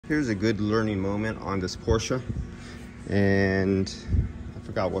here's a good learning moment on this Porsche. And I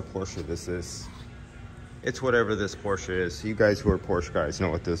forgot what Porsche this is. It's whatever this Porsche is. You guys who are Porsche guys know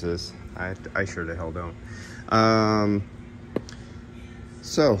what this is. I sure the hell don't.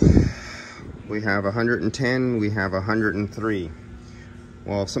 So we have 110, we have 103.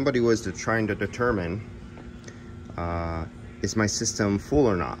 Well, if somebody was trying to determine, is my system full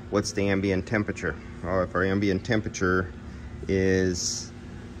or not? What's the ambient temperature? Well, if our ambient temperature is,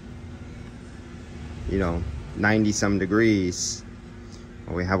 90 some degrees,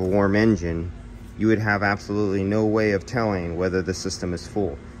 or we have a warm engine, you would have absolutely no way of telling whether the system is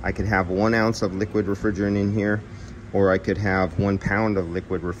full. I could have 1 ounce of liquid refrigerant in here, or I could have 1 pound of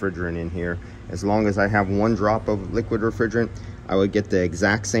liquid refrigerant in here. As long as I have 1 drop of liquid refrigerant, I would get the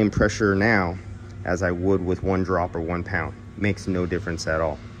exact same pressure now as I would with 1 drop or 1 pound. Makes no difference at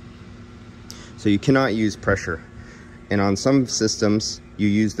all. So you cannot use pressure. And on some systems, you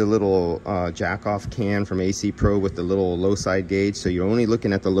use the little jack-off can from AC Pro with the little low side gauge. So you're only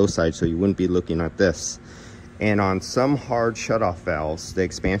looking at the low side, so you wouldn't be looking at this. And on some hard shutoff valves, the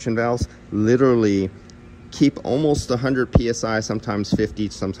expansion valves, literally keep almost 100 PSI, sometimes 50,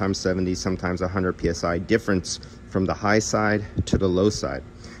 sometimes 70, sometimes 100 PSI difference from the high side to the low side.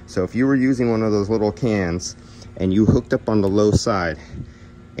 So if you were using one of those little cans and you hooked up on the low side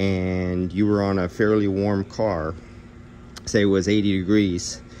and you were on a fairly warm car, say it was 80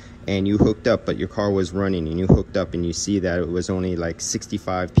 degrees, and you hooked up, but your car was running, and you hooked up and you see that it was only like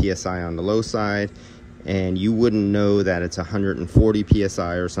 65 PSI on the low side, and you wouldn't know that it's 140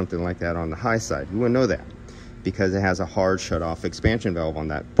 PSI or something like that on the high side. You wouldn't know that because it has a hard shut-off expansion valve on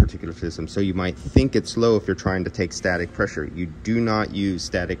that particular system. So you might think it's low if you're trying to take static pressure. You do not use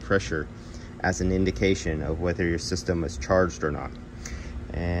static pressure as an indication of whether your system is charged or not.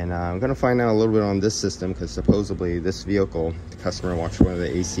 And I'm going to find out a little bit on this system, because supposedly this vehicle, the customer watched one of the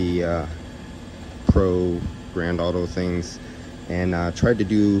AC Pro Grand Auto things and tried to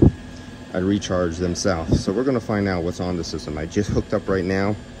do a recharge themselves. So we're going to find out what's on the system. I just hooked up right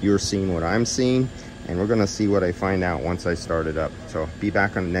now. You're seeing what I'm seeing, and we're going to see what I find out once I start it up. So be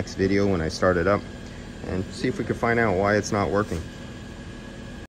back on the next video when I start it up and see if we can find out why it's not working.